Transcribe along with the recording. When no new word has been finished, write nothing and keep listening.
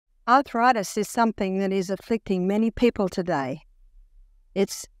Arthritis is something that is afflicting many people today.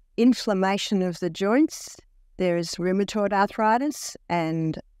 It's inflammation of the joints. There is rheumatoid arthritis,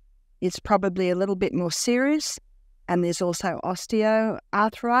 and it's probably a little bit more serious. And there's also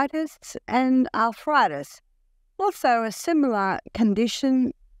osteoarthritis and arthritis. Also, a similar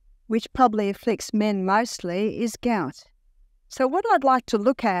condition, which probably afflicts men mostly, is gout. So what I'd like to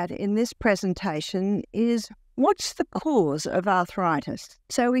look at in this presentation is what's the cause of arthritis.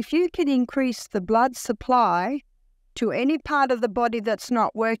 So if you can increase the blood supply to any part of the body that's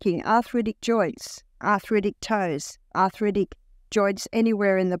not working, arthritic joints, arthritic toes, arthritic joints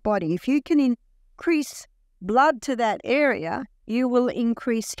anywhere in the body, if you can increase blood to that area, you will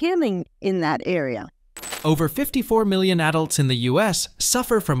increase healing in that area. Over 54 million adults in the US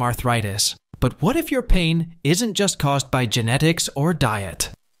suffer from arthritis. But what if your pain isn't just caused by genetics or diet?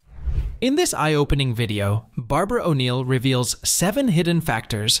 In this eye-opening video, Barbara O'Neill reveals 7 hidden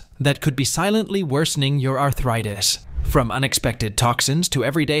factors that could be silently worsening your arthritis. From unexpected toxins to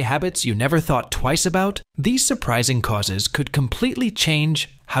everyday habits you never thought twice about, these surprising causes could completely change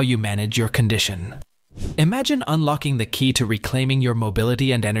how you manage your condition. Imagine unlocking the key to reclaiming your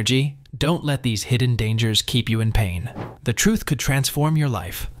mobility and energy. Don't let these hidden dangers keep you in pain. The truth could transform your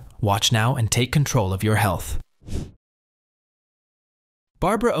life. Watch now and take control of your health.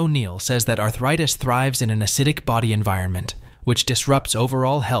 Barbara O'Neill says that arthritis thrives in an acidic body environment, which disrupts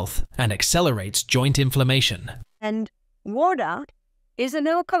overall health and accelerates joint inflammation. And water is an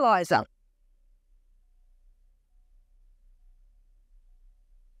alkalizer.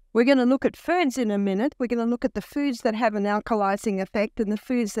 We're going to look at foods in a minute. We're going to look at the foods that have an alkalizing effect and the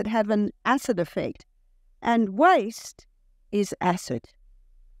foods that have an acid effect. And waste is acid.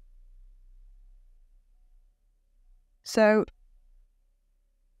 So,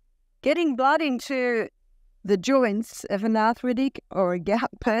 getting blood into the joints of an arthritic or a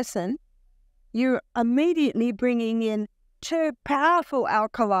gout person, you're immediately bringing in 2 powerful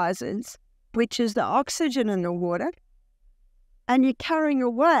alkalizers, which is the oxygen in the water, and you're carrying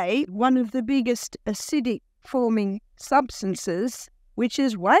away one of the biggest acidic forming substances, which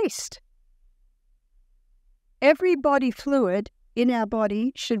is waste. Every body fluid in our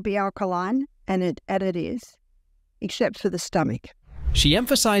body should be alkaline, and it is, except for the stomach. She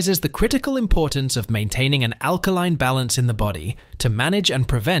emphasizes the critical importance of maintaining an alkaline balance in the body to manage and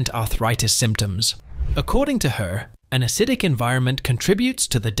prevent arthritis symptoms. According to her, an acidic environment contributes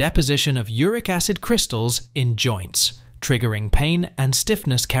to the deposition of uric acid crystals in joints, triggering pain and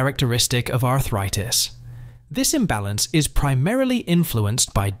stiffness characteristic of arthritis. This imbalance is primarily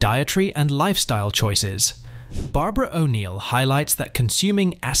influenced by dietary and lifestyle choices. Barbara O'Neill highlights that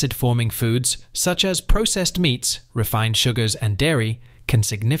consuming acid-forming foods, such as processed meats, refined sugars, and dairy, can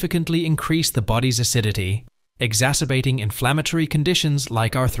significantly increase the body's acidity, exacerbating inflammatory conditions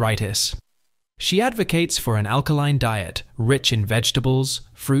like arthritis. She advocates for an alkaline diet, rich in vegetables,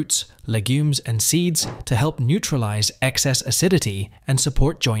 fruits, legumes, and seeds to help neutralize excess acidity and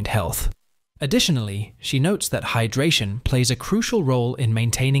support joint health. Additionally, she notes that hydration plays a crucial role in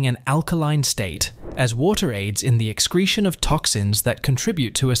maintaining an alkaline state, as water aids in the excretion of toxins that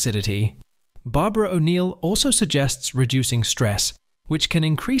contribute to acidity. Barbara O'Neill also suggests reducing stress, which can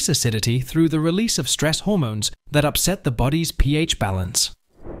increase acidity through the release of stress hormones that upset the body's pH balance.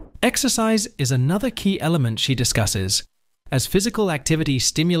 Exercise is another key element she discusses, as physical activity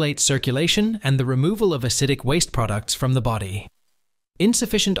stimulates circulation and the removal of acidic waste products from the body.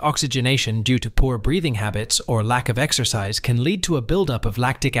 Insufficient oxygenation due to poor breathing habits or lack of exercise can lead to a buildup of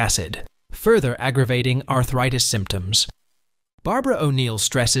lactic acid, further aggravating arthritis symptoms. Barbara O'Neill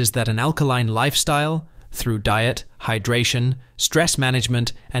stresses that an alkaline lifestyle, through diet, hydration, stress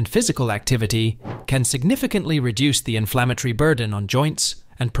management, and physical activity, can significantly reduce the inflammatory burden on joints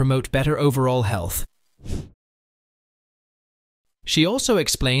and promote better overall health. She also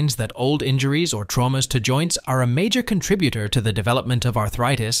explains that old injuries or traumas to joints are a major contributor to the development of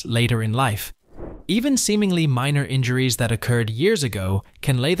arthritis later in life. Even seemingly minor injuries that occurred years ago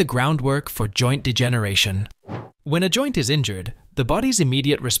can lay the groundwork for joint degeneration. When a joint is injured, the body's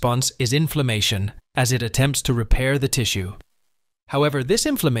immediate response is inflammation, as it attempts to repair the tissue. However, this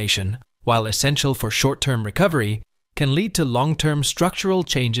inflammation, while essential for short-term recovery, can lead to long-term structural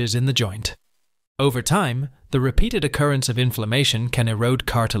changes in the joint. Over time, the repeated occurrence of inflammation can erode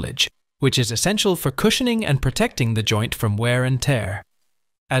cartilage, which is essential for cushioning and protecting the joint from wear and tear.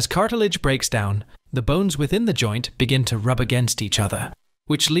 As cartilage breaks down, the bones within the joint begin to rub against each other,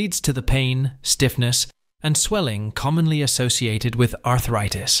 which leads to the pain, stiffness, and swelling commonly associated with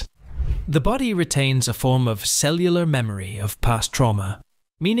arthritis. The body retains a form of cellular memory of past trauma,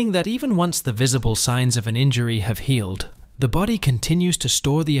 meaning that even once the visible signs of an injury have healed, the body continues to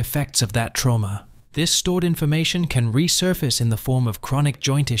store the effects of that trauma. This stored information can resurface in the form of chronic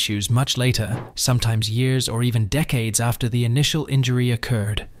joint issues much later, sometimes years or even decades after the initial injury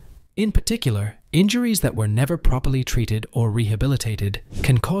occurred. In particular, injuries that were never properly treated or rehabilitated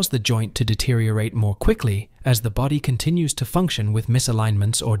can cause the joint to deteriorate more quickly as the body continues to function with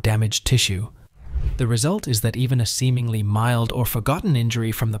misalignments or damaged tissue. The result is that even a seemingly mild or forgotten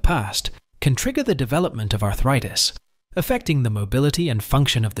injury from the past can trigger the development of arthritis, affecting the mobility and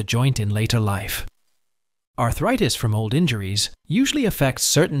function of the joint in later life. Arthritis from old injuries usually affects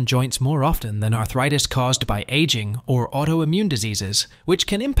certain joints more often than arthritis caused by aging or autoimmune diseases, which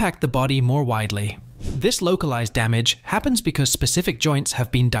can impact the body more widely. This localized damage happens because specific joints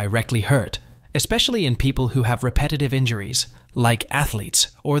have been directly hurt, especially in people who have repetitive injuries, like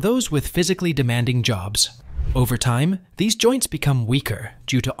athletes or those with physically demanding jobs. Over time, these joints become weaker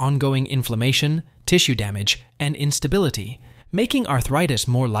due to ongoing inflammation, tissue damage, and instability, making arthritis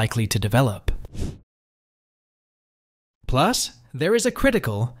more likely to develop. Plus, there is a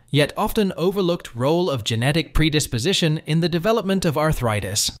critical, yet often overlooked role of genetic predisposition in the development of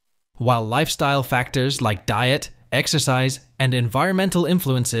arthritis. While lifestyle factors like diet, exercise, and environmental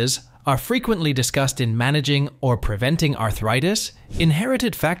influences are frequently discussed in managing or preventing arthritis,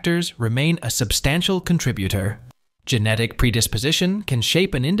 inherited factors remain a substantial contributor. Genetic predisposition can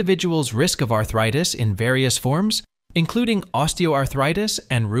shape an individual's risk of arthritis in various forms, including osteoarthritis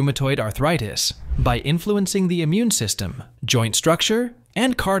and rheumatoid arthritis, by influencing the immune system, joint structure,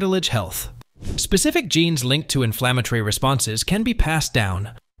 and cartilage health. Specific genes linked to inflammatory responses can be passed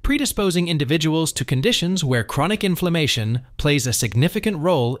down, predisposing individuals to conditions where chronic inflammation plays a significant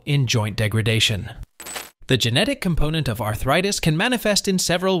role in joint degradation. The genetic component of arthritis can manifest in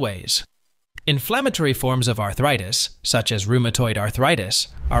several ways. Inflammatory forms of arthritis, such as rheumatoid arthritis,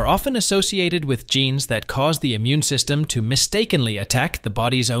 are often associated with genes that cause the immune system to mistakenly attack the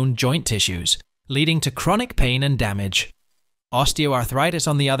body's own joint tissues, leading to chronic pain and damage. Osteoarthritis,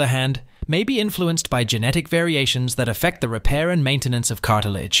 on the other hand, may be influenced by genetic variations that affect the repair and maintenance of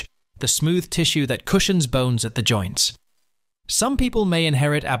cartilage, the smooth tissue that cushions bones at the joints. Some people may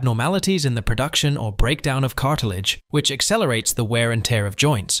inherit abnormalities in the production or breakdown of cartilage, which accelerates the wear and tear of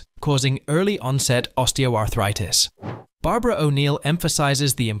joints, causing early-onset osteoarthritis. Barbara O'Neill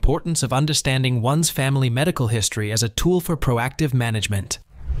emphasizes the importance of understanding one's family medical history as a tool for proactive management.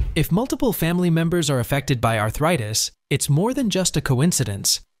 If multiple family members are affected by arthritis, it's more than just a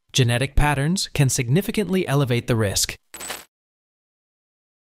coincidence. Genetic patterns can significantly elevate the risk.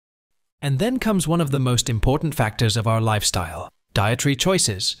 And then comes one of the most important factors of our lifestyle, dietary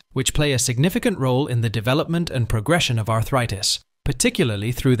choices, which play a significant role in the development and progression of arthritis,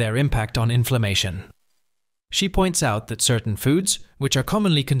 particularly through their impact on inflammation. She points out that certain foods, which are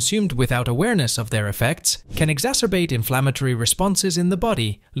commonly consumed without awareness of their effects, can exacerbate inflammatory responses in the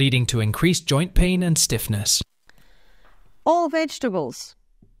body, leading to increased joint pain and stiffness. All vegetables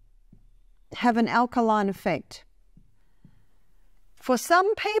have an alkaline effect. For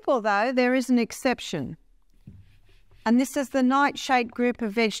some people, though, there is an exception. And this is the nightshade group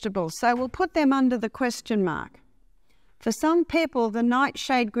of vegetables, so we'll put them under the question mark. For some people, the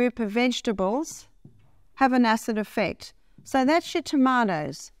nightshade group of vegetables have an acid effect. So that's your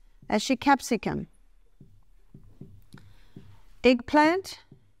tomatoes, that's your capsicum, eggplant,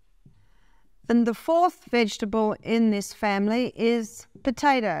 and the fourth vegetable in this family is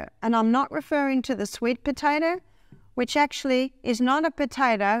potato. And I'm not referring to the sweet potato, which actually is not a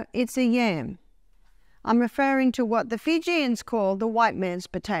potato, it's a yam. I'm referring to what the Fijians call the white man's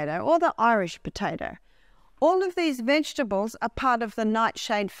potato or the Irish potato. All of these vegetables are part of the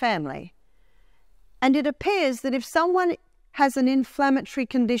nightshade family. And it appears that if someone has an inflammatory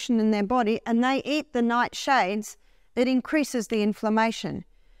condition in their body and they eat the nightshades, it increases the inflammation.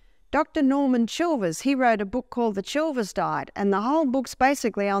 Dr. Norman Chilvers, he wrote a book called The Chilvers Diet, and the whole book's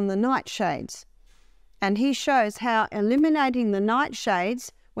basically on the nightshades. And he shows how eliminating the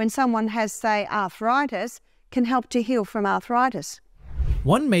nightshades when someone has, say, arthritis, can help to heal from arthritis.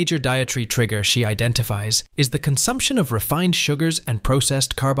 One major dietary trigger she identifies is the consumption of refined sugars and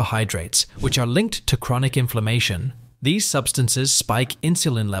processed carbohydrates, which are linked to chronic inflammation. These substances spike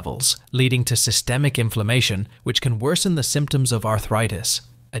insulin levels, leading to systemic inflammation, which can worsen the symptoms of arthritis.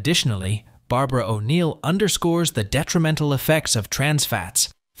 Additionally, Barbara O'Neill underscores the detrimental effects of trans fats,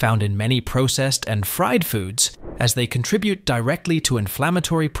 found in many processed and fried foods, as they contribute directly to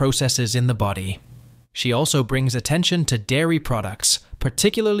inflammatory processes in the body. She also brings attention to dairy products,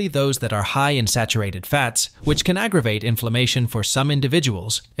 particularly those that are high in saturated fats, which can aggravate inflammation for some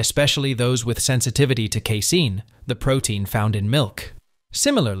individuals, especially those with sensitivity to casein, the protein found in milk.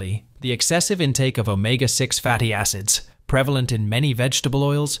 Similarly, the excessive intake of omega-6 fatty acids, prevalent in many vegetable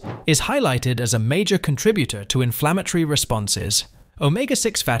oils, is highlighted as a major contributor to inflammatory responses.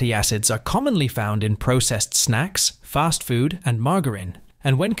 Omega-6 fatty acids are commonly found in processed snacks, fast food, and margarine,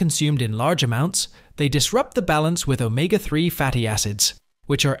 and when consumed in large amounts, they disrupt the balance with omega-3 fatty acids,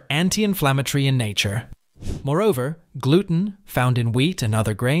 which are anti-inflammatory in nature. Moreover, gluten, found in wheat and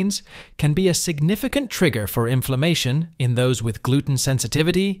other grains, can be a significant trigger for inflammation in those with gluten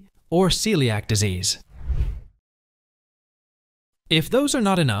sensitivity or celiac disease. If those are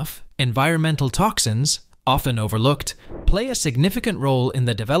not enough, environmental toxins, often overlooked, play a significant role in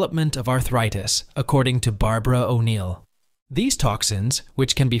the development of arthritis, according to Barbara O'Neill. These toxins,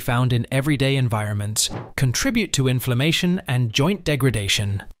 which can be found in everyday environments, contribute to inflammation and joint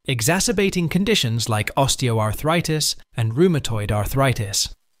degradation, exacerbating conditions like osteoarthritis and rheumatoid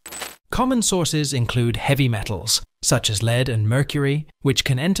arthritis. Common sources include heavy metals, such as lead and mercury, which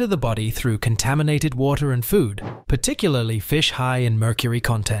can enter the body through contaminated water and food, particularly fish high in mercury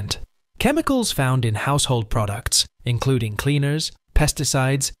content. Chemicals found in household products, including cleaners,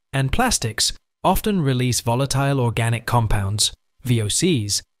 pesticides, and plastics, often release volatile organic compounds,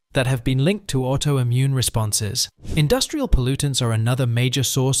 VOCs, that have been linked to autoimmune responses. Industrial pollutants are another major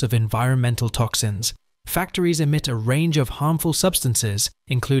source of environmental toxins. Factories emit a range of harmful substances,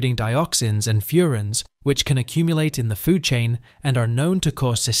 including dioxins and furans, which can accumulate in the food chain and are known to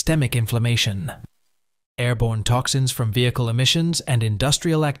cause systemic inflammation. Airborne toxins from vehicle emissions and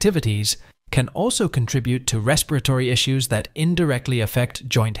industrial activities can also contribute to respiratory issues that indirectly affect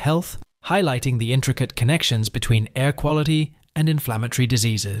joint health, highlighting the intricate connections between air quality and inflammatory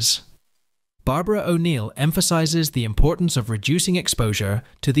diseases. Barbara O'Neill emphasizes the importance of reducing exposure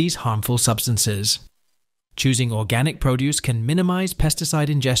to these harmful substances. Choosing organic produce can minimize pesticide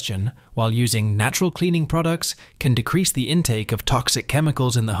ingestion, while using natural cleaning products can decrease the intake of toxic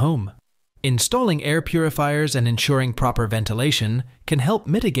chemicals in the home. Installing air purifiers and ensuring proper ventilation can help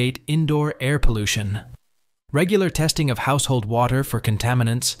mitigate indoor air pollution. Regular testing of household water for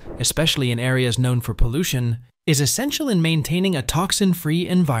contaminants, especially in areas known for pollution, is essential in maintaining a toxin-free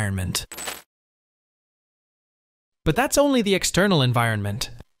environment. But that's only the external environment.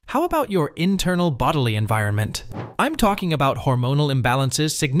 How about your internal bodily environment? I'm talking about hormonal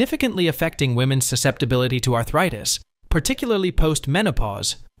imbalances significantly affecting women's susceptibility to arthritis, particularly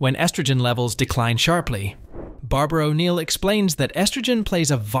post-menopause, when estrogen levels decline sharply. Barbara O'Neill explains that estrogen plays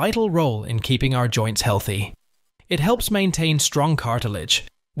a vital role in keeping our joints healthy. It helps maintain strong cartilage,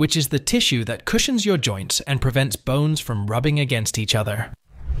 which is the tissue that cushions your joints and prevents bones from rubbing against each other.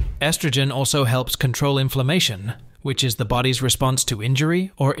 Estrogen also helps control inflammation, which is the body's response to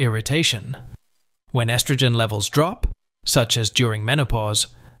injury or irritation. When estrogen levels drop, such as during menopause,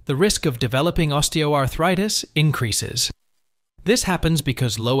 the risk of developing osteoarthritis increases. This happens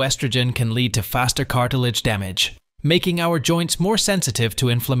because low estrogen can lead to faster cartilage damage, making our joints more sensitive to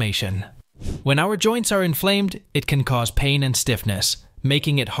inflammation. When our joints are inflamed, it can cause pain and stiffness,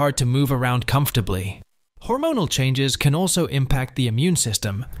 making it hard to move around comfortably. Hormonal changes can also impact the immune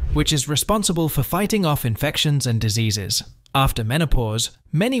system, which is responsible for fighting off infections and diseases. After menopause,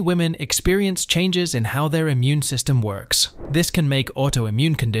 many women experience changes in how their immune system works. This can make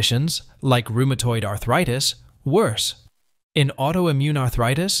autoimmune conditions, like rheumatoid arthritis, worse. In autoimmune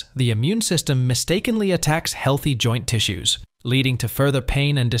arthritis, the immune system mistakenly attacks healthy joint tissues, leading to further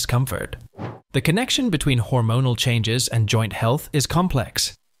pain and discomfort. The connection between hormonal changes and joint health is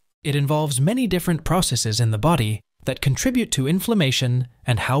complex. It involves many different processes in the body that contribute to inflammation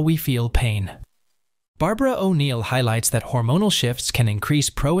and how we feel pain. Barbara O'Neill highlights that hormonal shifts can increase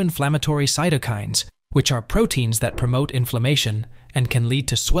pro-inflammatory cytokines, which are proteins that promote inflammation and can lead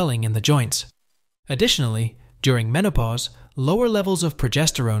to swelling in the joints. Additionally, during menopause, lower levels of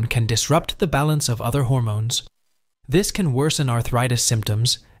progesterone can disrupt the balance of other hormones. This can worsen arthritis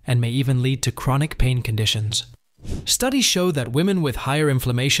symptoms and may even lead to chronic pain conditions. Studies show that women with higher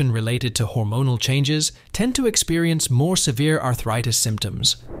inflammation related to hormonal changes tend to experience more severe arthritis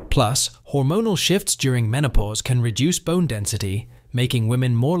symptoms. Plus, hormonal shifts during menopause can reduce bone density, making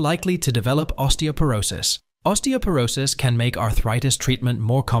women more likely to develop osteoporosis. Osteoporosis can make arthritis treatment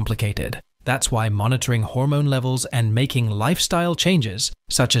more complicated. That's why monitoring hormone levels and making lifestyle changes,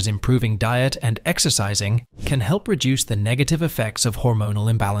 such as improving diet and exercising, can help reduce the negative effects of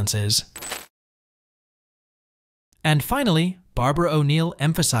hormonal imbalances. And finally, Barbara O'Neill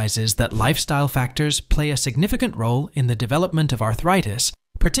emphasizes that lifestyle factors play a significant role in the development of arthritis,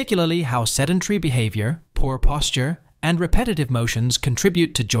 particularly how sedentary behavior, poor posture, and repetitive motions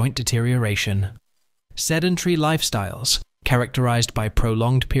contribute to joint deterioration. Sedentary lifestyles, characterized by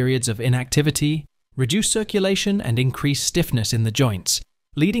prolonged periods of inactivity, reduce circulation and increase stiffness in the joints,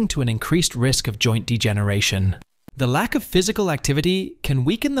 leading to an increased risk of joint degeneration. The lack of physical activity can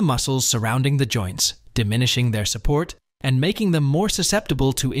weaken the muscles surrounding the joints, diminishing their support and making them more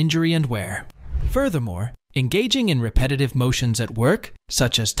susceptible to injury and wear. Furthermore, engaging in repetitive motions at work,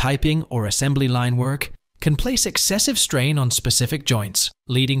 such as typing or assembly line work, can place excessive strain on specific joints,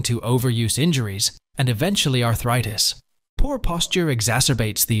 leading to overuse injuries and eventually arthritis. Poor posture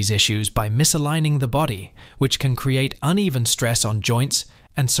exacerbates these issues by misaligning the body, which can create uneven stress on joints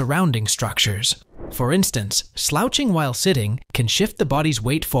and surrounding structures. For instance, slouching while sitting can shift the body's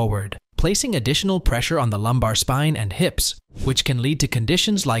weight forward, placing additional pressure on the lumbar spine and hips, which can lead to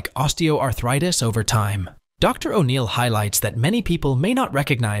conditions like osteoarthritis over time. Dr. O'Neill highlights that many people may not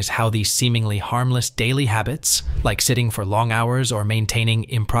recognize how these seemingly harmless daily habits, like sitting for long hours or maintaining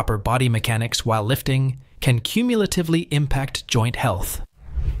improper body mechanics while lifting, can cumulatively impact joint health.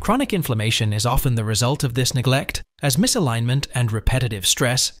 Chronic inflammation is often the result of this neglect, as misalignment and repetitive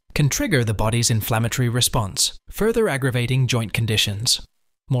stress can trigger the body's inflammatory response, further aggravating joint conditions.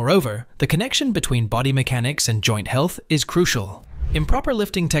 Moreover, the connection between body mechanics and joint health is crucial. Improper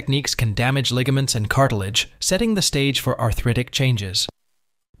lifting techniques can damage ligaments and cartilage, setting the stage for arthritic changes.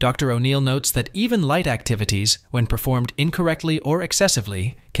 Dr. O'Neill notes that even light activities, when performed incorrectly or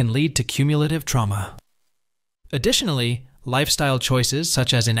excessively, can lead to cumulative trauma. Additionally, lifestyle choices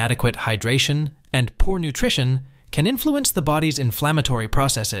such as inadequate hydration and poor nutrition can influence the body's inflammatory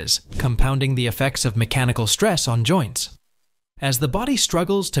processes, compounding the effects of mechanical stress on joints. As the body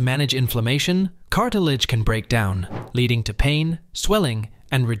struggles to manage inflammation, cartilage can break down, leading to pain, swelling,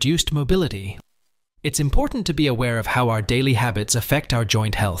 and reduced mobility. It's important to be aware of how our daily habits affect our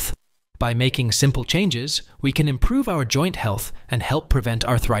joint health. By making simple changes, we can improve our joint health and help prevent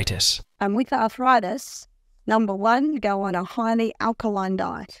arthritis. And with arthritis, number one, go on a highly alkaline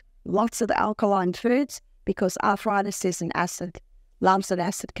diet. Lots of alkaline foods, because arthritis is an acid, loves an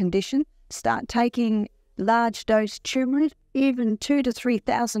acid condition. Start taking large dose turmeric, even 2,000 to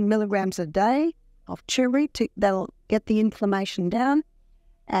 3,000 milligrams a day of turmeric. That'll get the inflammation down.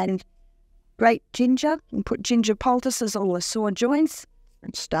 And grate ginger, and put ginger poultices on the sore joints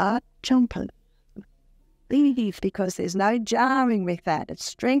and start jumping. Leave, because there's no jarring with that. It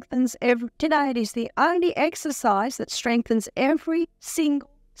strengthens today it is the only exercise that strengthens every single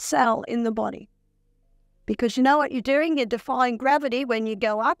cell in the body. Because you know what you're doing? You're defying gravity when you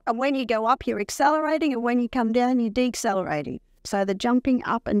go up, and when you go up, you're accelerating, and when you come down, you're decelerating. So the jumping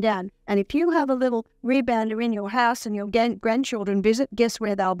up and down. And if you have a little rebounder in your house and your grandchildren visit, guess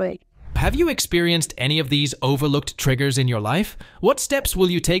where they'll be? Have you experienced any of these overlooked triggers in your life? What steps will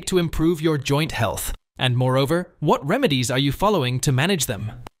you take to improve your joint health? And moreover, what remedies are you following to manage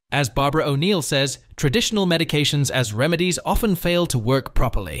them? As Barbara O'Neill says, traditional medications as remedies often fail to work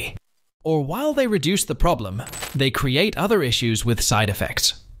properly. Or while they reduce the problem, they create other issues with side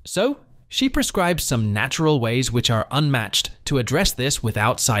effects. So, she prescribes some natural ways which are unmatched to address this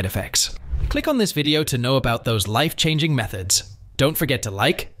without side effects. Click on this video to know about those life-changing methods. Don't forget to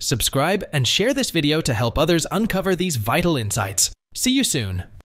like, subscribe, and share this video to help others uncover these vital insights. See you soon.